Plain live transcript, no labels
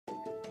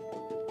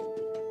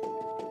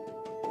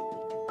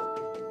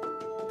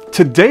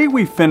Today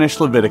we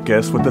finish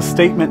Leviticus with a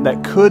statement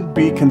that could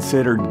be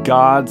considered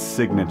God's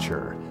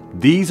signature.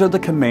 These are the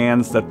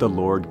commands that the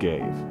Lord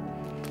gave.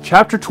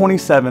 Chapter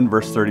 27,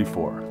 verse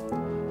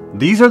 34.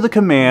 These are the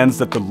commands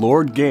that the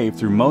Lord gave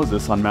through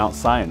Moses on Mount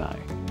Sinai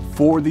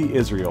for the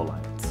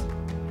Israelites.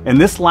 In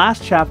this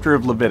last chapter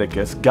of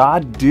Leviticus,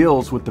 God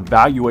deals with the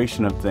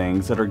valuation of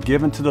things that are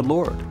given to the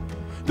Lord.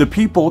 The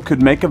people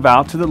could make a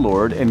vow to the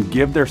Lord and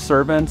give their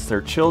servants,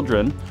 their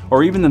children,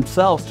 or even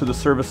themselves to the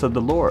service of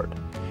the Lord.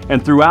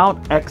 And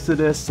throughout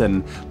Exodus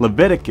and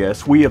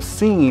Leviticus, we have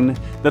seen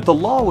that the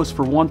law was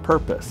for one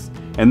purpose,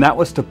 and that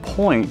was to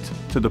point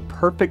to the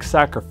perfect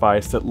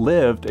sacrifice that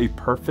lived a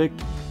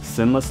perfect,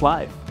 sinless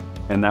life,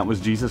 and that was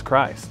Jesus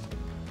Christ.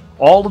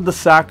 All of the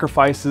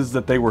sacrifices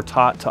that they were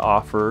taught to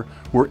offer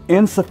were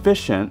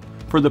insufficient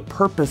for the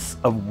purpose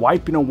of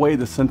wiping away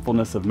the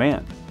sinfulness of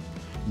man.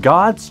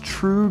 God's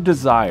true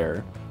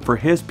desire for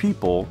His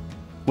people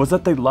was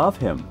that they love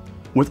Him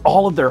with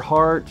all of their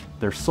heart,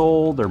 their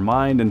soul, their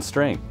mind, and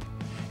strength.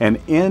 And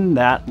in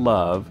that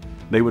love,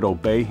 they would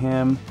obey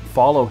Him,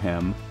 follow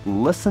Him,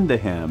 listen to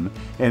Him,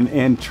 and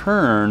in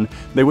turn,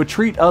 they would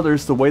treat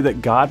others the way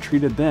that God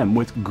treated them,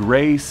 with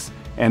grace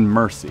and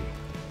mercy.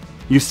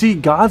 You see,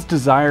 God's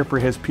desire for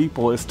His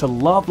people is to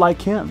love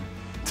like Him,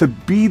 to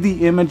be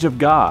the image of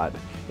God.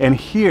 And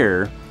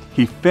here,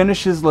 He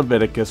finishes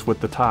Leviticus with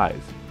the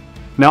tithe.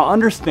 Now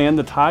understand,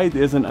 the tithe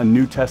isn't a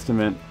New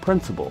Testament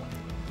principle.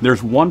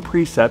 There's one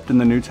precept in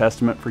the New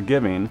Testament for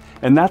giving,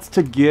 and that's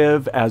to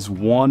give as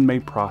one may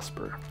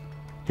prosper.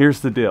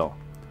 Here's the deal.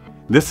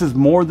 This is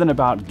more than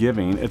about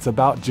giving, it's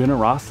about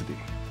generosity.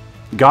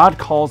 God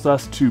calls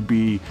us to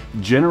be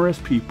generous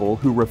people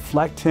who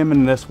reflect Him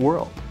in this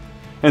world.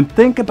 And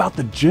think about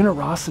the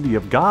generosity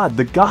of God,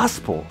 the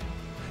gospel.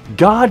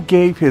 God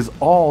gave His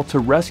all to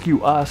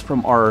rescue us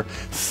from our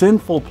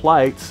sinful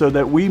plight so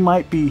that we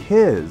might be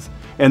His,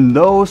 and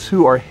those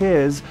who are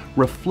His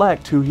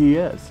reflect who He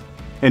is.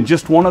 And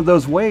just one of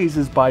those ways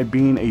is by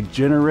being a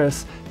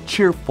generous,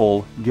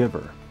 cheerful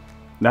giver.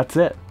 That's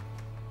it.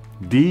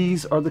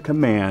 These are the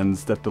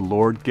commands that the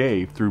Lord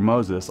gave through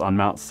Moses on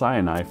Mount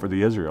Sinai for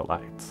the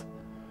Israelites.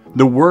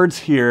 The words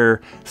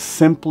here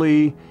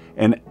simply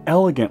and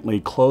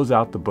elegantly close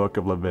out the book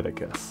of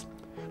Leviticus.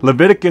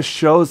 Leviticus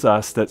shows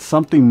us that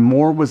something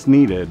more was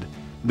needed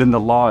than the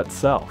law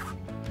itself.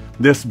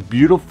 This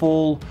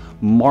beautiful,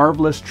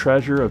 marvelous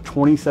treasure of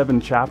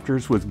 27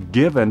 chapters was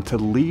given to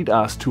lead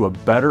us to a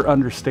better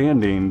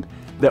understanding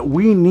that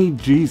we need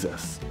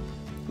Jesus.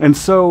 And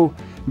so,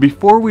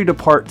 before we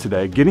depart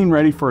today, getting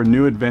ready for a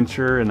new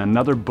adventure in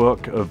another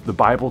book of the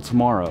Bible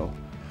tomorrow,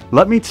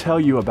 let me tell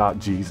you about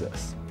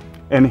Jesus.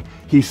 And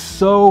He's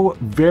so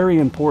very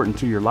important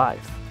to your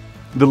life.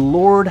 The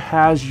Lord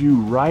has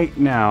you right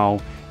now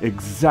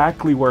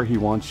exactly where He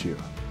wants you.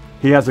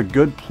 He has a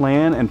good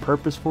plan and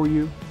purpose for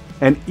you.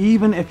 And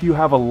even if you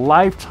have a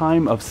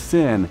lifetime of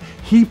sin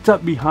heaped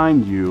up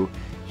behind you,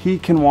 He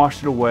can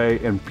wash it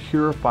away and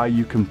purify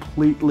you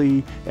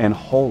completely and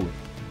wholly.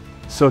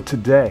 So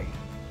today,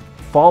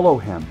 follow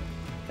Him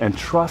and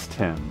trust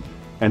Him,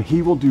 and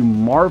He will do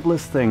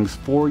marvelous things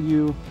for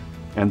you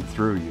and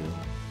through you.